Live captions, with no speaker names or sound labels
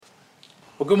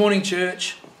Well, good morning,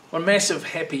 church. Well, a massive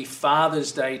happy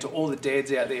Father's Day to all the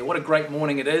dads out there. What a great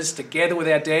morning it is to gather with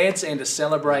our dads and to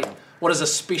celebrate what is a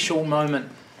special moment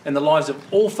in the lives of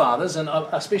all fathers, and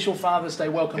a special Father's Day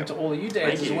welcome to all of you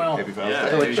dads as well. Happy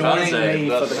Father's Who Day. are joining me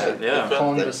for the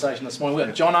conversation this morning. We've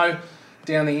got Jono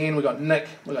down the end, we've got Nick,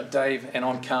 we've got Dave, and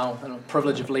I'm Carl, and I'm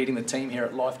privileged of leading the team here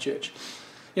at Life Church.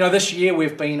 You know, this year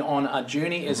we've been on a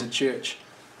journey as a church,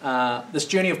 this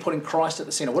journey of putting Christ at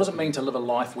the centre. What does it mean to live a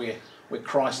life where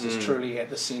Christ is truly at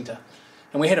the centre?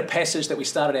 And we had a passage that we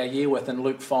started our year with in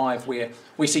Luke 5 where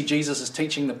we see Jesus is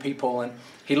teaching the people, and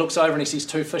he looks over and he sees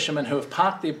two fishermen who have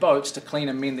parked their boats to clean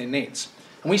and mend their nets.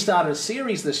 And we started a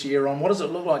series this year on what does it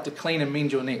look like to clean and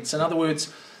mend your nets. In other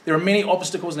words, there are many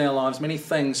obstacles in our lives, many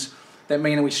things that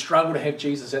mean that we struggle to have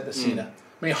Jesus at the centre.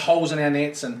 Many holes in our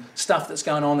nets and stuff that's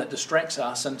going on that distracts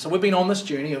us. And so we've been on this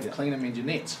journey of clean and mend your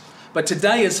nets. But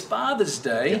today is Father's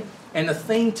Day, and the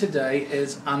theme today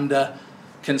is under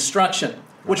construction,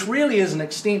 which really is an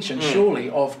extension, surely,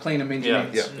 of clean and mend your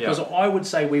nets. Because I would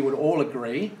say we would all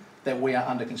agree that we are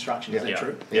under construction. Is that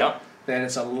true? Yeah. That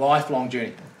it's a lifelong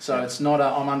journey. So it's not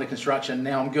I'm under construction,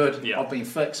 now I'm good, I've been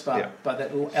fixed, but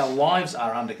that our lives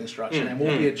are under construction and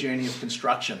will be a journey of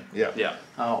construction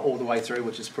all the way through,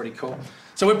 which is pretty cool.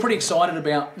 So we're pretty excited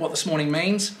about what this morning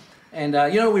means. And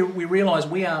we realise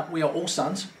we are all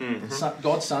sons,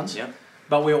 God's sons,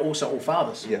 but we are also all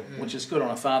fathers, which is good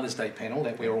on a Father's Day panel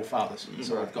that we're all fathers.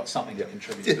 So we've got something to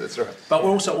contribute. Yeah, that's right. But we're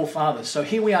also all fathers. So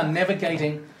here we are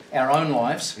navigating our own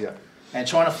lives and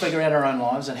trying to figure out our own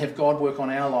lives and have God work on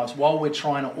our lives while we're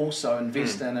trying to also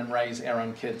invest in and raise our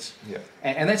own kids.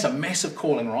 And that's a massive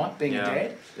calling, right? Being a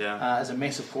dad is a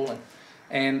massive calling.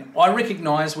 And I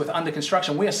recognise with under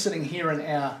construction, we are sitting here in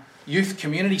our youth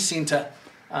community centre,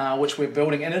 which we're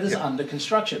building, and it is under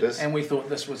construction. And we thought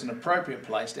this was an appropriate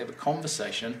place to have a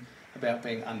conversation about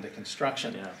being under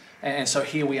construction. And so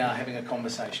here we are having a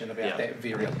conversation about that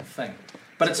very thing.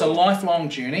 But it's a lifelong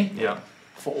journey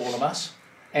for all of us.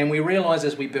 And we realise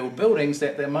as we build buildings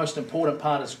that the most important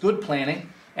part is good planning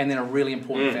and then a really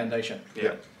important foundation.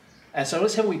 And so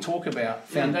let's have we talk about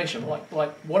foundation.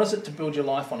 Like what is it to build your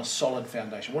life on a solid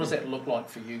foundation? What does that look like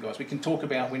for you guys? We can talk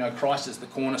about, we know Christ is the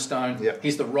cornerstone.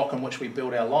 He's the rock on which we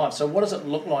build our lives. So what does it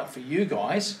look like for you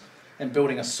guys in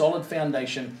building a solid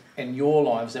foundation in your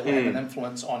lives that will have an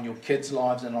influence on your kids'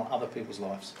 lives and on other people's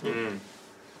lives? Who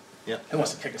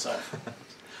wants to kick us off?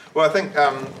 Well, I think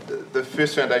the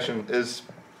first foundation is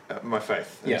my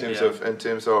faith in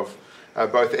terms of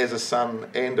both as a son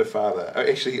and a father.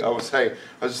 Actually, I was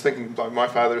just thinking, like, my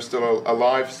father is still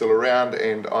alive, still around,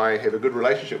 and I have a good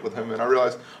relationship with him. And I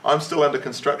realised I'm still under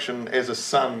construction as a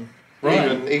son,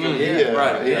 even here,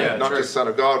 not just son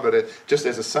of God, but just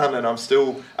as a son. And I'm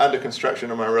still under construction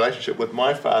in my relationship with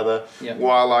my father,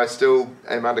 while I still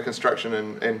am under construction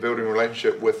and building a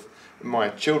relationship with my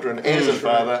children as a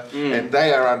father, and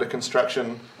they are under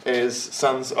construction as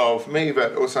sons of me,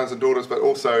 or sons and daughters, but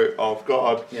also of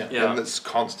God, and it's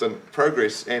constant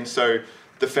progress. And so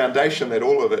the foundation that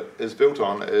all of it is built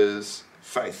on is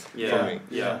faith for me.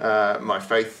 My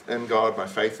faith in God, my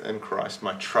faith in Christ,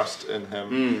 my trust in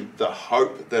Him, the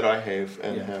hope that I have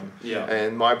in Him,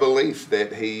 and my belief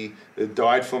that He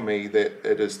died for me, that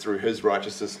it is through His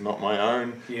righteousness, not my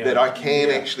own, that I can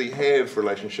actually have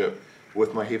relationship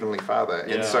with my Heavenly Father.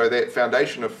 And so that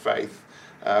foundation of faith,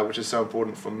 which is so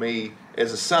important for me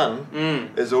as a son,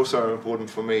 is also important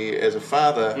for me as a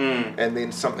father, and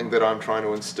then something that I'm trying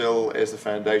to instill as the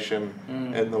foundation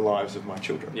in the lives of my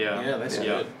children. That's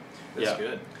good. That's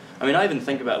good. I mean, I even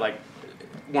think about, like,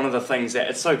 one of the things that,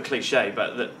 it's so cliche,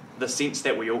 but the sense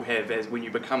that we all have as when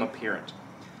you become a parent,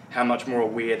 how much more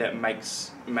aware that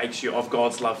makes you of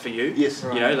God's love for you. Yes.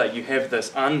 You know, like, you have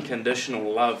this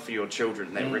unconditional love for your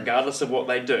children, that regardless of what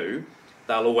they do,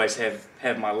 they'll always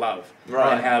have my love.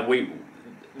 And how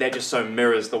that just so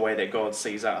mirrors the way that God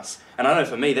sees us. And I know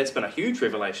for me, that's been a huge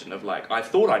revelation of, like, I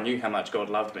thought I knew how much God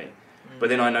loved me, but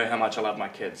then I know how much I love my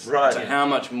kids. So how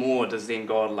much more does then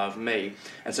God love me?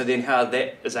 And so then how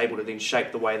that is able to then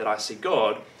shape the way that I see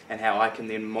God, and how I can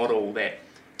then model that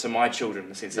to my children, in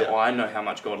the sense that I know how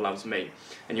much God loves me.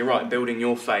 And you're right, building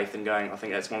your faith and going, I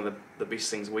think that's one of the best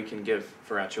things we can give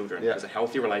for our children, is a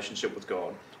healthy relationship with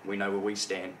God. We know where we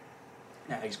stand,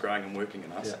 how He's growing and working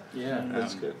in us.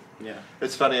 That's good. Yeah,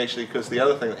 it's funny actually, because the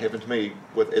other thing that happened to me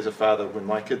as a father when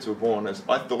my kids were born is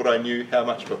I thought I knew how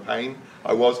much of a pain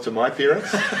I was to my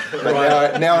parents,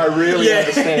 but now I really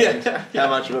understand how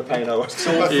much of a pain I was. It's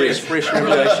all fresh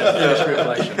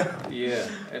revelation. Yeah,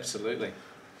 absolutely.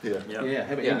 How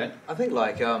about you, Nick? I think,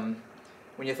 like,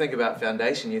 when you think about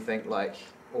foundation, you think, like,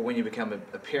 or when you become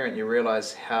a parent, you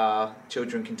realise how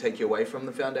children can take you away from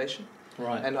the foundation.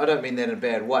 Right. And I don't mean that in a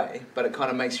bad way, but it kind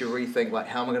of makes you rethink, like,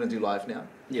 how am I going to do life now?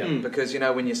 Yeah. Because,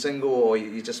 when you're single or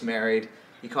you're just married,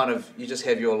 you just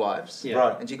have your lives. Yeah.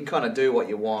 Right. And you can kind of do what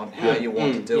you want, how you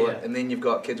want to do it. And then you've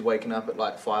got kids waking up at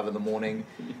like 5 a.m.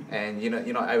 and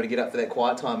you're not able to get up for that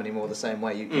quiet time anymore the same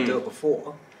way you could do it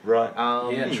before. Right.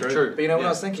 True. But when I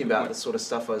was thinking about this sort of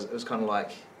stuff, it was kind of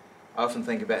like, I often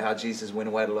think about how Jesus went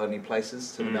away to lonely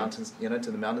places, to the mountains, to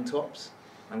the mountaintops.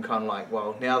 I'm kind of like,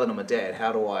 well, now that I'm a dad,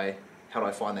 how do I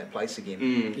find that place again?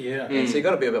 And so you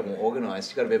got to be a bit more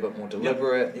organised. You got to be a bit more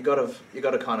deliberate. You got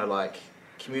to kind of like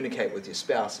communicate with your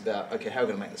spouse about, okay, how are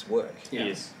we going to make this work?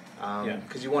 Yes.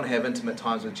 Because you want to have intimate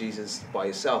times with Jesus by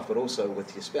yourself, but also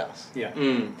with your spouse.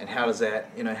 And how does that,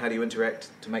 how do you interact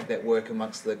to make that work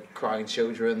amongst the crying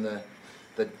children,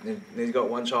 you've got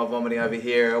one child vomiting over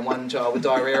here and one child with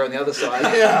diarrhea on the other side.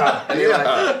 And you're like,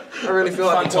 I really feel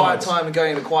like the quiet time and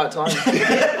going into quiet time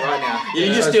right now. You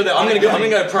just do that. I'm gonna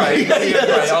go pray.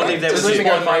 I'll leave that with you.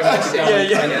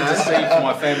 And intercede for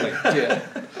my family.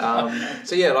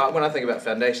 Like when I think about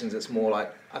foundations, it's more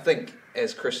like, I think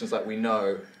as Christians, like, we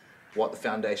know what the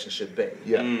foundation should be.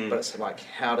 But it's like,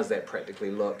 how does that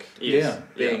practically look?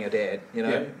 Being a dad,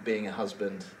 being a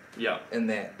husband. In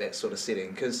that sort of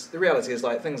setting, because the reality is,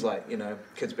 like, things like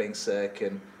kids being sick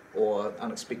or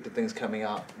unexpected things coming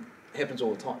up happens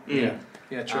all the time.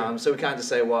 True. So we can't just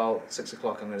say, well, 6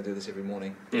 o'clock I'm going to do this every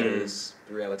morning, because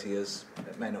the reality is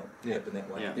it may not happen that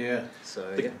way.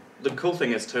 So the cool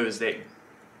thing is too is that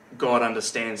God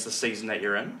understands the season that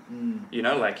you're in.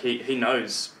 Like he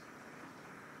knows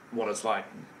what it's like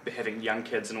having young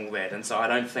kids and all that, and so I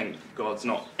don't think God's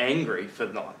not angry for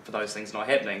those things not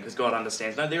happening, because God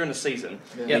understands. No, they're in a season.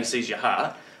 And He sees your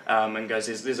heart, and goes,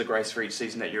 there's a grace for each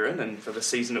season that you're in, and for the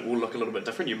season it will look a little bit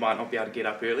different. You might not be able to get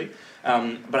up early,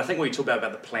 but I think when we talk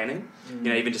about the planning,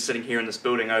 even just sitting here in this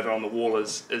building, over on the wall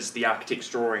is the architect's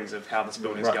drawings of how this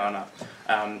building's going up.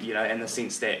 In the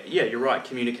sense that, you're right,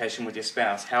 communication with your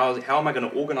spouse. How am I going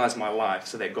to organise my life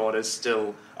so that God is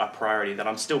still a priority, that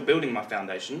I'm still building my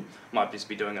foundation, might just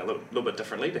be doing it a little bit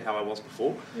differently to how I was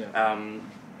before.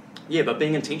 But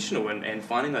being intentional and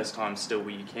finding those times still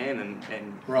where you can,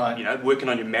 and working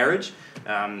on your marriage,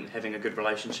 having a good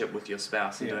relationship with your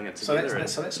spouse and doing it together.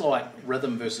 So that's like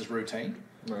rhythm versus routine.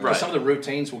 Right. Some of the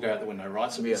routines will go out the window,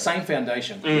 right? So same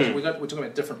foundation. We're talking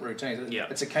about different routines.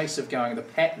 It's a case of going, the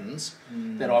patterns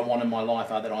that I want in my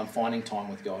life are that I'm finding time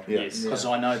with God. Because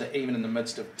I know that even in the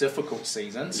midst of difficult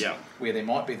seasons, where there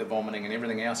might be the vomiting and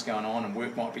everything else going on, and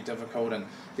work might be difficult, and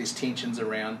there's tensions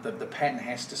around, the pattern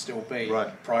has to still be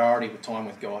priority with time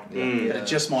with God. But it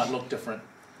just might look different.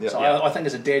 So I think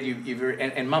as a dad, you very,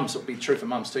 and mums, it'll be true for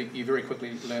mums too, you very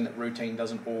quickly learn that routine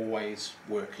doesn't always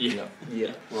work.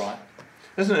 Right.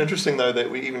 Isn't it interesting, though, that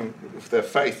we, even with the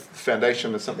faith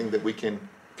foundation, is something that we can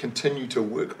continue to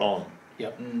work on?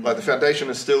 Like, the foundation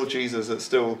is still Jesus, it's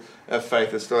still a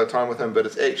faith, it's still a time with Him, but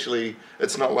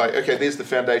it's not like, okay, there's the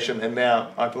foundation, and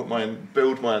now I build my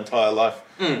entire life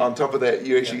on top of that.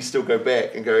 You actually still go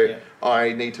back and go,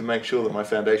 I need to make sure that my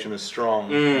foundation is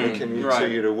strong, and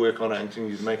continue to work on it, and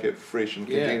continue to make it fresh, and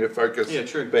continue to focus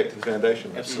back to the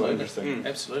foundation. Absolutely.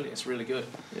 Absolutely, it's really good.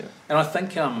 And I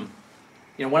think one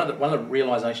of the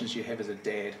realizations you have as a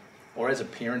dad, or as a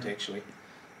parent actually,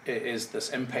 is this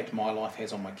impact my life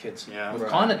has on my kids. We've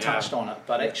kind of touched on it,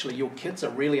 but actually your kids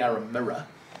really are a mirror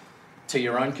to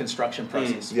your own construction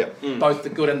process. Both the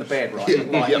good and the bad, right?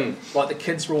 Like the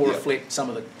kids will reflect some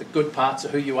of the good parts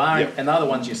of who you are, and the other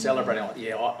ones you're celebrating,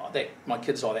 like, my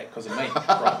kids are that because of me,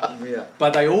 right?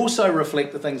 But they also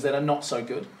reflect the things that are not so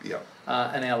good in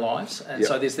our lives. And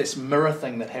so there's this mirror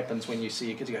thing that happens when you see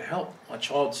your kids. You go, help, my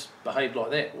child's behaved like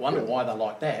that. Wonder why they're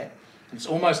like that. It's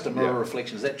almost a mirror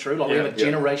reflection. Is that true? Like, we have a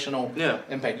generational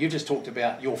impact. You just talked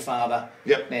about your father.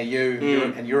 Now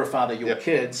you're a father, your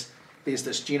kids. There's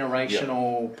this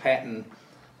generational pattern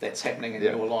that's happening in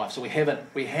your life. So we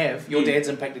have your dad's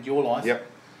impacted your life.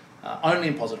 Only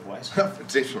in positive ways.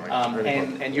 Definitely.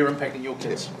 And you're impacting your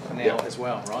kids now as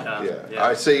well, right?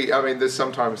 I see. I mean, there's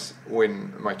sometimes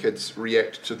when my kids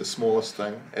react to the smallest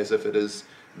thing as if it is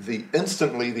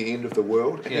instantly the end of the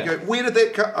world, and you go, where did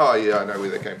that come? Oh yeah, I know where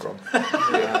that came from.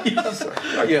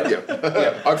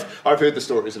 I've heard the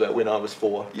stories about when I was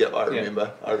 4. I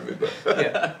remember.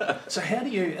 So how do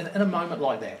you, in a moment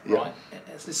like that, right?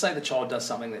 Let's say the child does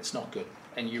something that's not good,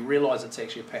 and you realise it's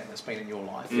actually a pattern that's been in your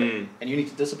life, and you need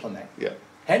to discipline that.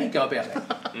 How do you go about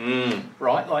that?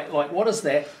 Right? Like what does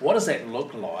that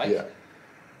look like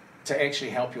to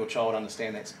actually help your child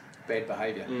understand that's bad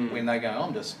behaviour when they go,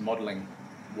 I'm just modelling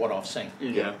what I've seen.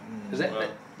 Is that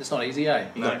it's not easy, eh?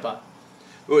 No. But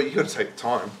Well, you've got to take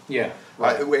time. Yeah.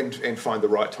 Right. And find the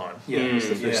right time. Yeah. Is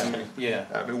the first thing. Yeah.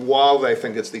 I mean, while they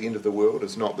think it's the end of the world,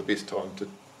 it's not the best time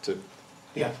to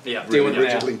really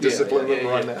rigidly discipline them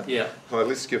right now. Yeah. Well,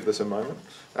 let's give this a moment.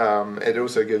 It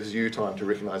also gives you time to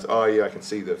recognise, I can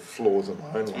see the flaws in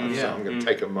my own life, so I'm going to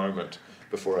take a moment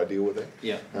before I deal with it.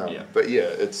 Yeah. But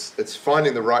it's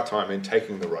finding the right time and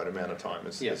taking the right amount of time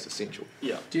is essential.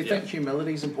 Yeah. Do you think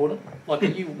humility is important? Like,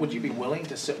 would you be willing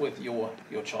to sit with your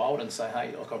child and say,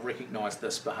 hey, look, I've recognised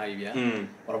this behaviour,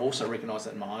 but I've also recognised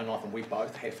that in my own life, and we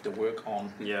both have to work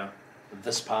on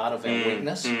this part of our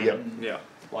weakness. Yeah.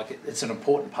 Like, it's an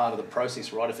important part of the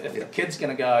process, right? If the kid's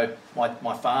going to go,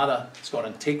 my father's got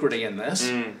integrity in this,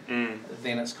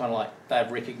 then it's kind of like they've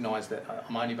recognised that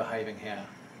I'm only behaving how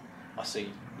I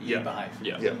see you behave.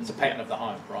 Yeah. It's a pattern of the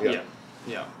home, right?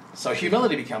 Yeah. So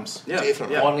humility becomes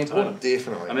definitely vitally important.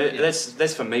 Definitely. I mean,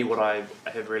 that's for me what I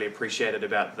have really appreciated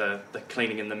about the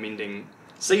cleaning and the mending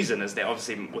season is that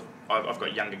obviously I've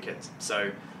got younger kids,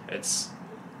 so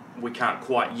we can't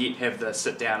quite yet have the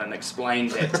sit down and explain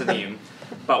that to them.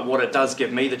 But what it does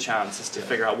give me the chance is to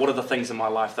figure out what are the things in my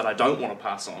life that I don't want to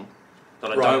pass on,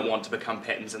 that I don't want to become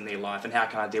patterns in their life, and how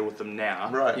can I deal with them now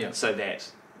so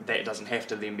that doesn't have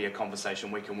to then be a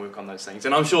conversation. We can work on those things.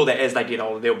 And I'm sure that as they get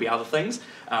older, there'll be other things.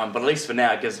 But at least for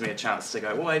now, it gives me a chance to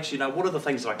go, well, actually, what are the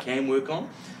things that I can work on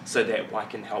so that I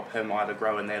can help him either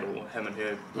grow in that or him and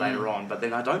her later on. But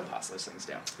then I don't pass those things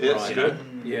down. Yeah, that's good.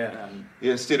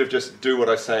 Instead of just do what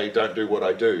I say, don't do what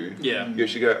I do. Yeah. You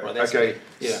should go, okay,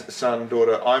 son,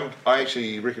 daughter, I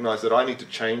actually recognise that I need to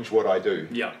change what I do.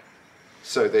 Yeah.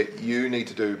 So that you need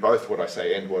to do both what I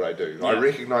say and what I do. I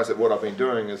recognise that what I've been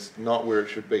doing is not where it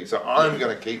should be. So I'm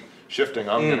going to keep shifting.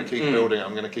 I'm going to keep building.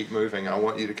 I'm going to keep moving. I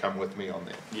want you to come with me on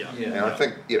that. And I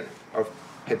think, I've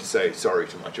had to say sorry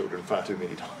to my children far too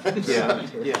many times.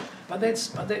 But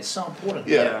that's so important.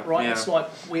 Right? It's like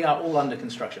we are all under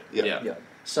construction.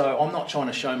 So I'm not trying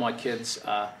to show my kids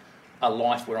a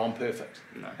life where I'm perfect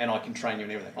and I can train you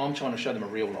and everything. I'm trying to show them a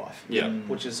real life,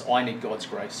 which is I need God's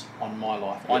grace on my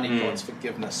life. I need God's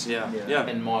forgiveness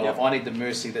in my life. I need the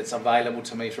mercy that's available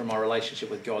to me through my relationship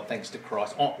with God thanks to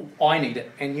Christ. I need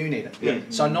it and you need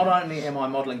it. So not only am I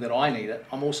modelling that I need it,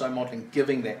 I'm also modelling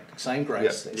giving that same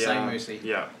grace, that same mercy,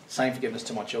 same forgiveness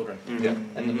to my children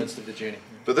in the midst of the journey.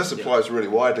 But this applies really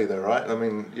widely though, right? I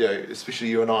mean, especially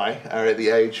you and I are at the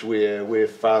age where we're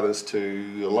fathers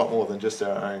to a lot more than just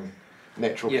our own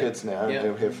natural kids now. We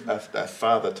have a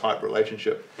father-type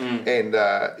relationship. And,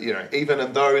 even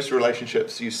in those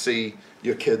relationships, you see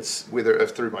your kids, whether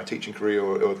through my teaching career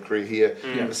or the career here,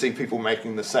 you see people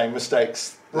making the same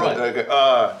mistakes. Right. They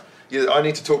go, I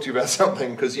need to talk to you about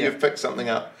something because you've picked something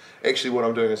up. Actually, what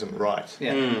I'm doing isn't right.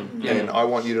 And I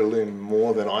want you to learn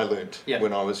more than I learned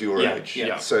when I was your age,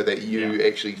 so that you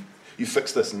actually you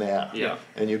fix this now,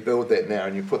 and you build that now,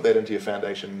 and you put that into your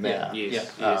foundation now.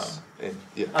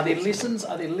 Are there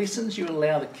lessons you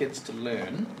allow the kids to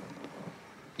learn?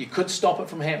 You could stop it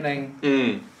from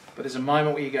happening. But there's a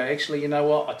moment where you go, actually, you know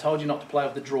what? I told you not to play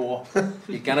with the drawer.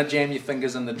 You're going to jam your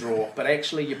fingers in the drawer. But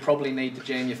actually, you probably need to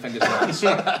jam your fingers once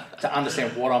to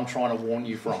understand what I'm trying to warn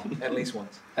you from. At least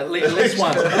once. At least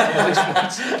once. At least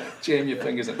once. Jam your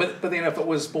fingers in. But then if it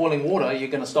was boiling water, you're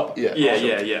going to stop it.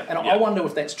 And I wonder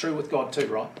if that's true with God too,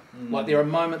 right? Like there are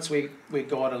moments where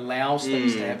God allows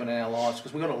things to happen in our lives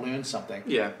because we've got to learn something,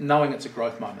 knowing it's a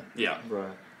growth moment.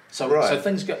 So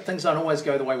things don't always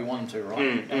go the way we want them to, right?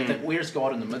 And we think, where's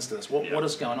God in the midst of this? What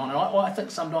is going on? And I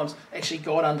think sometimes actually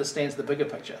God understands the bigger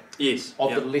picture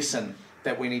of the lesson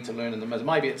that we need to learn in the midst.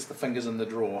 Maybe it's the fingers in the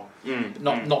drawer,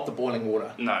 not the boiling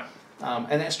water. No.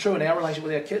 And that's true in our relationship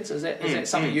with our kids. Is that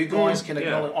something you guys can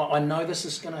acknowledge? I know this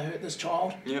is going to hurt this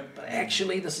child, but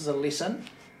actually this is a lesson.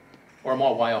 Or am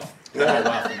I way off?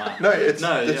 No,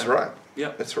 it's right.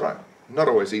 It's right. Not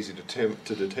always easy to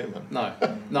determine.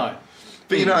 No.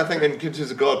 But I think in terms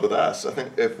of God with us, I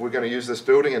think if we're going to use this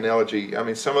building analogy, I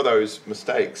mean, some of those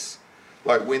mistakes,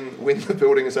 like when the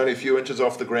building is only a few inches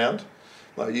off the ground,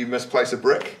 like you misplace a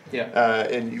brick,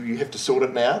 and you have to sort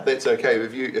it now. That's okay.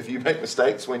 If you make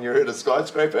mistakes when you're at a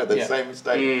skyscraper, that same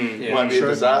mistake might be a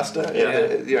disaster.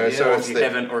 So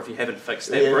if you haven't fixed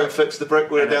that brick, haven't fixed the brick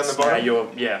when down the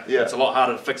bottom. It's a lot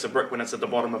harder to fix a brick when it's at the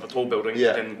bottom of a tall building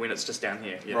than when it's just down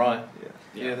here. Right.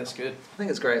 Yeah, that's good. I think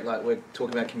it's great. Like we're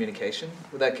talking about communication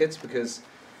with our kids because,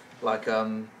 like,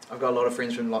 I've got a lot of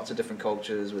friends from lots of different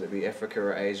cultures, whether it be Africa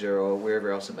or Asia or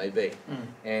wherever else it may be,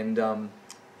 and a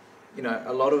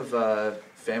lot of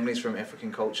families from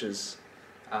African cultures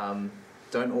don't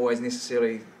always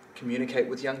necessarily communicate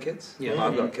with young kids.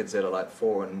 I've got kids that are like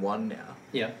 4 and 1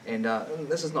 now. And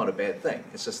this is not a bad thing.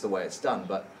 It's just the way it's done.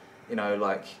 But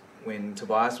like when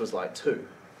Tobias was like 2,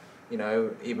 you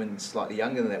know, even slightly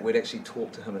younger than that, we'd actually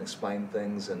talk to him and explain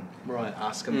things and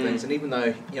ask him things. And even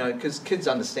though, you know, because kids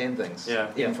understand things,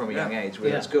 even from a young age,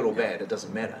 whether it's good or bad, it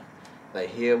doesn't matter. They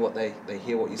hear what they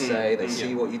hear what you say, they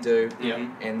see what you do,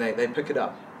 and they pick it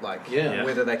up. Like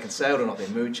whether they can say it or not, their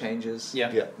mood changes,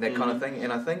 that kind of thing.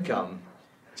 And I think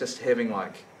just having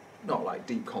like, not like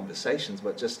deep conversations,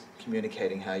 but just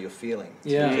communicating how you're feeling to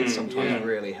kids sometimes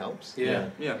really helps.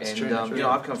 And you know,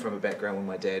 I've come from a background where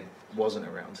my dad wasn't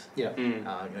around. You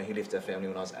know, he left our family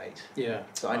when I was 8.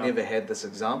 So I never had this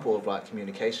example of like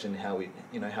communication, how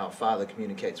how a father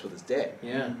communicates with his dad.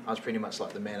 I was pretty much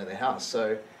like the man of the house.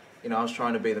 So, you know, I was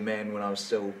trying to be the man when I was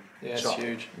still a child. It's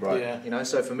huge. You know,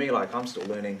 so for me, like, I'm still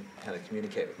learning how to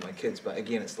communicate with my kids, but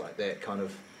again, it's like that kind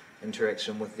of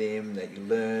interaction with them that you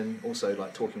learn. Also,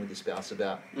 like talking with your spouse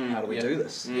about how do we do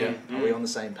this? Are we on the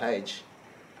same page?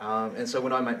 And so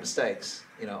when I make mistakes,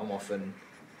 you know, I'm often,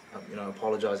 you know,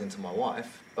 apologising to my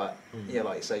wife, but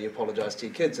like you say, you apologise to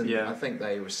your kids, and I think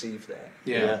they receive that.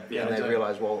 And they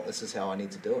realise, well, this is how I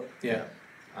need to do it.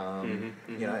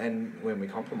 You know, and when we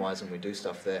compromise and we do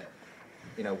stuff that,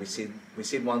 you know, we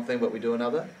said one thing but we do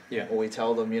another, or we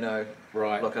tell them, you know,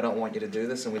 look, I don't want you to do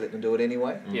this, and we let them do it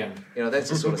anyway. You know, that's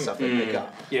the sort of stuff they pick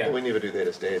up. But we never do that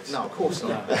as dads. No, of course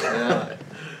not.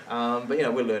 But you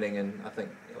know, we're learning, and I think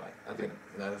you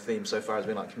know, the theme so far has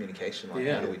been like communication. Like,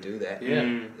 how do we do that?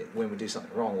 When we do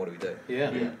something wrong, what do we do?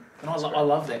 And I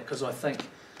love that, because I think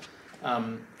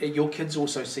your kids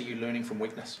also see you learning from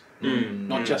weakness,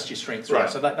 not just your strengths.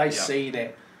 So that they see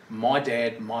that my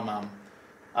dad, my mum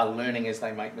are learning as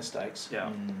they make mistakes,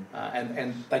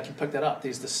 and they can pick that up.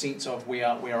 There's the sense of we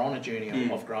are on a journey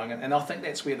of growing, and I think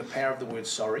that's where the power of the word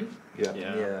sorry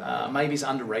maybe is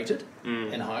underrated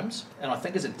in homes. And I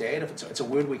think as a dad, if it's a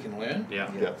word we can learn,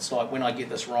 it's like, when I get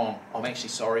this wrong, I'm actually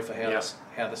sorry for how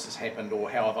this has happened, or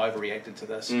how I've overreacted to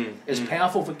this. It's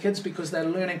powerful for kids, because they're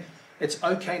learning it's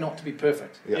okay not to be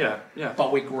perfect,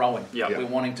 but we're growing, we're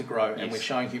wanting to grow, and we're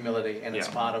showing humility, and it's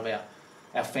part of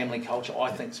our family culture. I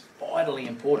think is vitally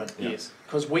important.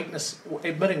 Because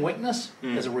admitting weakness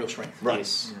is a real strength.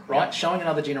 Right? Showing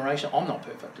another generation, I'm not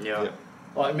perfect.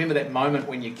 I remember that moment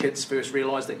when your kids first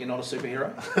realise that you're not a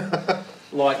superhero.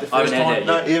 Like the first time,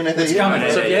 it's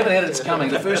coming. So if you haven't had it, it's coming.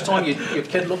 The first time your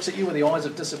kid looks at you with the eyes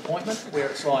of disappointment, where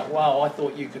it's like, wow, I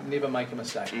thought you could never make a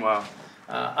mistake.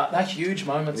 They're huge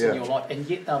moments in your life, and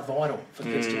yet they're vital for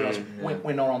kids to realise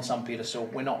we're not on some pedestal,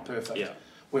 we're not perfect.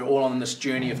 We're all on this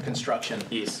journey of construction.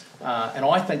 And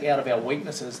I think out of our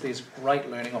weaknesses, there's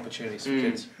great learning opportunities for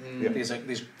kids.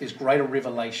 There's greater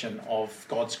revelation of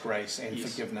God's grace and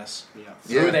forgiveness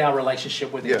through our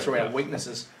relationship with Him, through our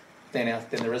weaknesses, than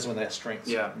there is with our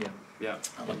strengths. I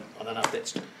don't know if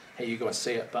that's how you guys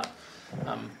see it, but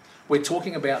we're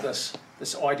talking about this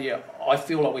this idea, I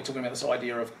feel like we're talking about this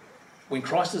idea of when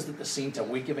Christ is at the centre,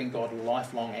 we're giving God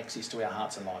lifelong access to our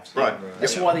hearts and lives. Right.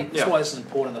 That's why this is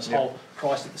important, this whole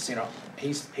Christ at the centre.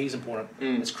 He's important.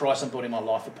 It's Christ I'm putting my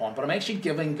life upon. But I'm actually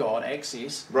giving God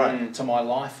access to my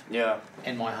life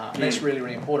and my heart. And that's really,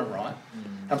 really important, right?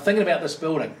 I'm thinking about this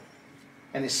building,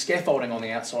 and there's scaffolding on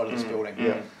the outside of this building.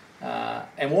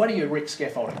 And why do you erect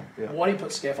scaffolding? Why do you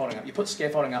put scaffolding up? You put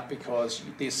scaffolding up because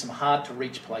there's some hard to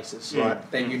reach places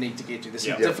that you need to get to. There's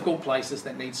some difficult places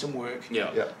that need some work.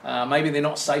 Maybe they're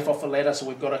not safe off the ladder, so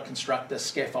we've got to construct this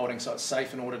scaffolding so it's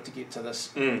safe in order to get to this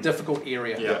difficult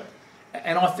area.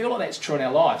 And I feel like that's true in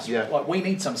our lives. Like we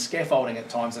need some scaffolding at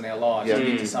times in our lives to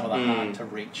get to some of the hard to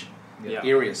reach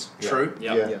areas. True?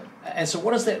 And so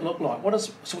what does that look like?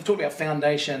 So we've talked about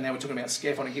foundation, now we're talking about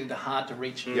scaffolding, getting to hard to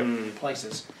reach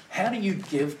places. How do you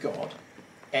give God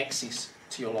access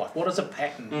to your life? What is a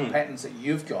patterns that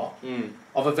you've got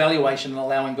of evaluation and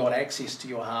allowing God access to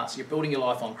your heart? So you're building your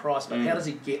life on Christ, but how does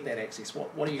He get that access?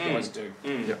 What do you guys do?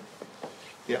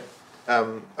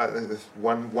 I think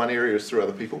one area is through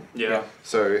other people.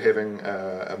 So having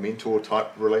a mentor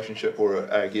type relationship,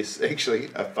 or I guess actually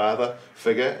a father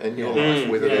figure in your life,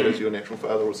 whether that is your natural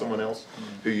father or someone else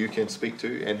who you can speak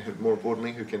to, and who, more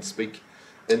importantly, who can speak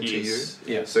into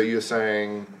you. So you're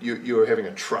saying you're having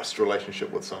a trust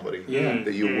relationship with somebody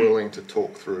that you're willing to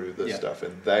talk through this stuff,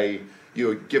 and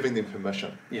you're giving them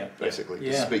permission, basically,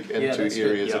 to speak into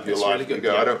areas of your life. Really you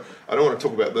go, I don't want to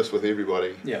talk about this with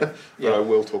everybody, but I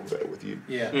will talk about it with you.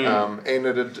 And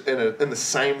in the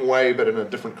same way, but in a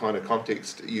different kind of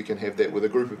context, you can have that with a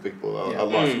group of people, a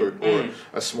life group, or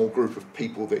a small group of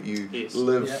people that you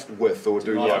live with or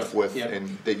do life with,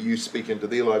 and that you speak into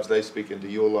their lives, they speak into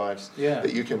your lives,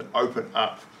 that you can open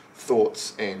up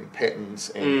thoughts and patterns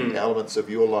and elements of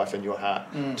your life and your heart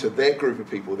to that group of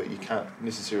people that you can't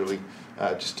necessarily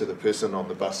just to the person on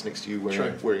the bus next to you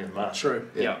wearing a mask. True.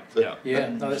 Yeah.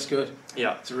 No, that's good.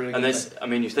 Yeah. It's a really and good that's, I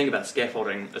mean, you think about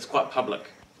scaffolding, it's quite public.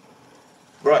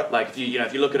 Right. Like if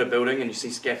you look at a building and you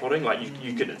see scaffolding, like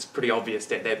you could, it's pretty obvious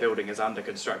that building is under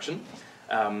construction.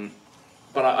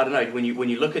 But I don't know, when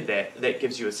you look at that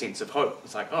gives you a sense of hope.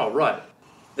 It's like, oh right,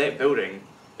 that building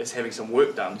is having some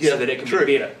work done so that it can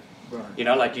be better. Right. You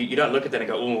know, like you don't look at that and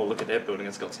go, oh, look at that building,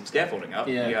 it's got some scaffolding up.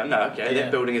 You go, no, okay,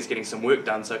 that building is getting some work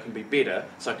done so it can be better,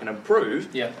 so it can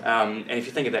improve. And if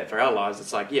you think of that for our lives,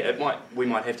 it's like, we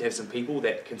might have to have some people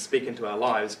that can speak into our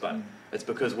lives, but it's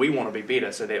because we want to be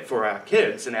better, so that for our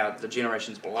kids and the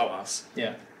generations below us,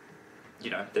 you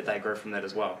know, that they grow from that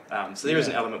as well. So there is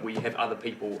an element where you have other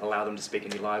people, allow them to speak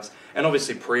in your lives, and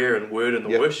obviously prayer and word and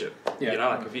the worship. You know,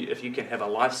 like if you can have a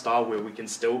lifestyle where we can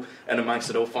still, and amongst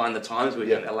it all, find the times where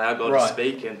we can allow God to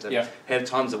speak and to have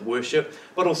times of worship,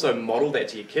 but also model that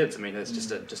to your kids. I mean, it's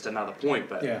just another point,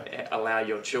 but allow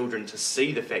your children to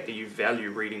see the fact that you value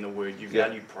reading the word, you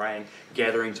value praying,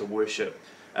 gathering to worship.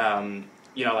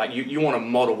 You know, like you want to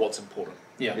model what's important.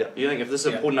 You think if this is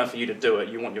important enough for you to do it,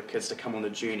 you want your kids to come on the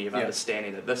journey of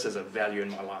understanding that this is a value in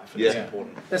my life and it's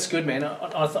important. That's good, man.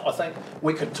 I think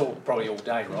we could talk probably all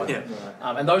day, right?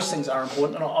 And those things are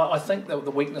important. And I think that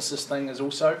the weaknesses thing is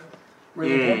also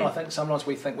really important. I think sometimes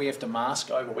we think we have to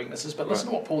mask over weaknesses, but listen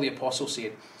to what Paul the Apostle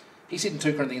said. He said in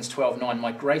 2 Corinthians 12:9,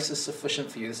 my grace is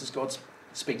sufficient for you. This is God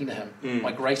speaking to him.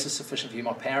 My grace is sufficient for you.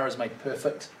 My power is made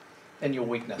perfect in your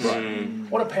weakness.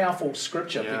 What a powerful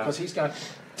scripture, because he's going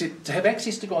to have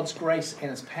access to God's grace and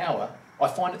his power. I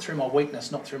find it through my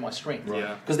weakness, not through my strength.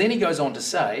 Because then he goes on to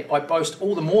say, I boast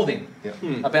all the more then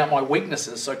about my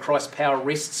weaknesses, so Christ's power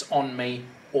rests on me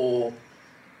all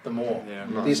the more.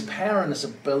 There's power in this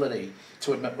ability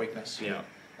to admit weakness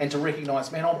and to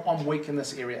recognise, man, I'm weak in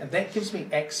this area, and that gives me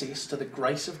access to the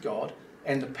grace of God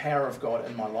and the power of God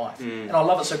in my life. And I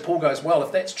love it. So Paul goes, well,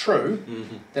 if that's true,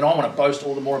 then I want to boast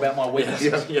all the more about my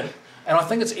weaknesses. And I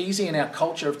think it's easy in our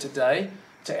culture of today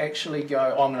to actually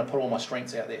go, oh, I'm going to put all my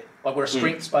strengths out there. Like we're a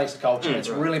strengths-based culture. It's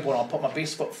really important. I'll put my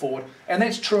best foot forward. And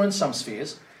that's true in some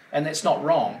spheres, and that's not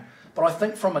wrong. But I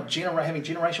think from having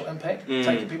generational impact,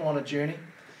 taking people on a journey,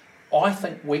 I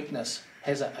think weakness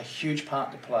has a huge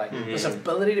part to play. This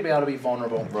ability to be able to be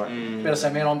vulnerable. Be able to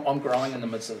say, man, I'm growing in the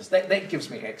midst of this. That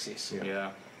gives me access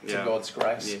to God's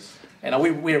grace. And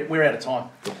we're out of time.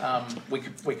 We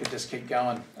could just keep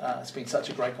going. It's been such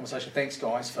a great conversation. Thanks,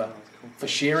 guys, for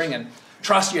sharing, and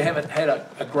trust you haven't had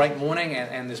a great morning,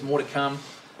 and there's more to come.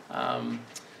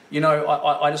 You know,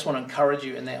 I just want to encourage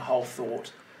you in that whole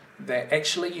thought that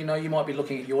actually, you know, you might be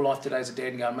looking at your life today as a dad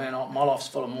and going, man, my life's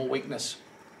full of more weakness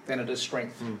than it is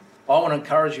strength. I want to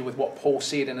encourage you with what Paul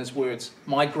said in his words.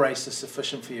 My grace is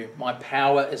sufficient for you. My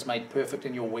power is made perfect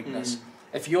in your weakness.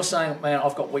 If you're saying, man,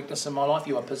 I've got weakness in my life,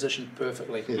 you are positioned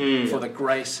perfectly for the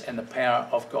grace and the power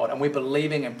of God. And we're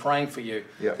believing and praying for you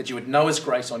that you would know his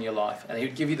grace on your life, and he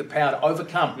would give you the power to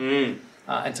overcome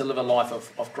and to live a life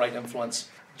of great influence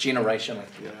generationally.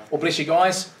 Well, bless you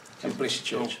guys, and bless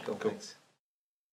you, church. Cool.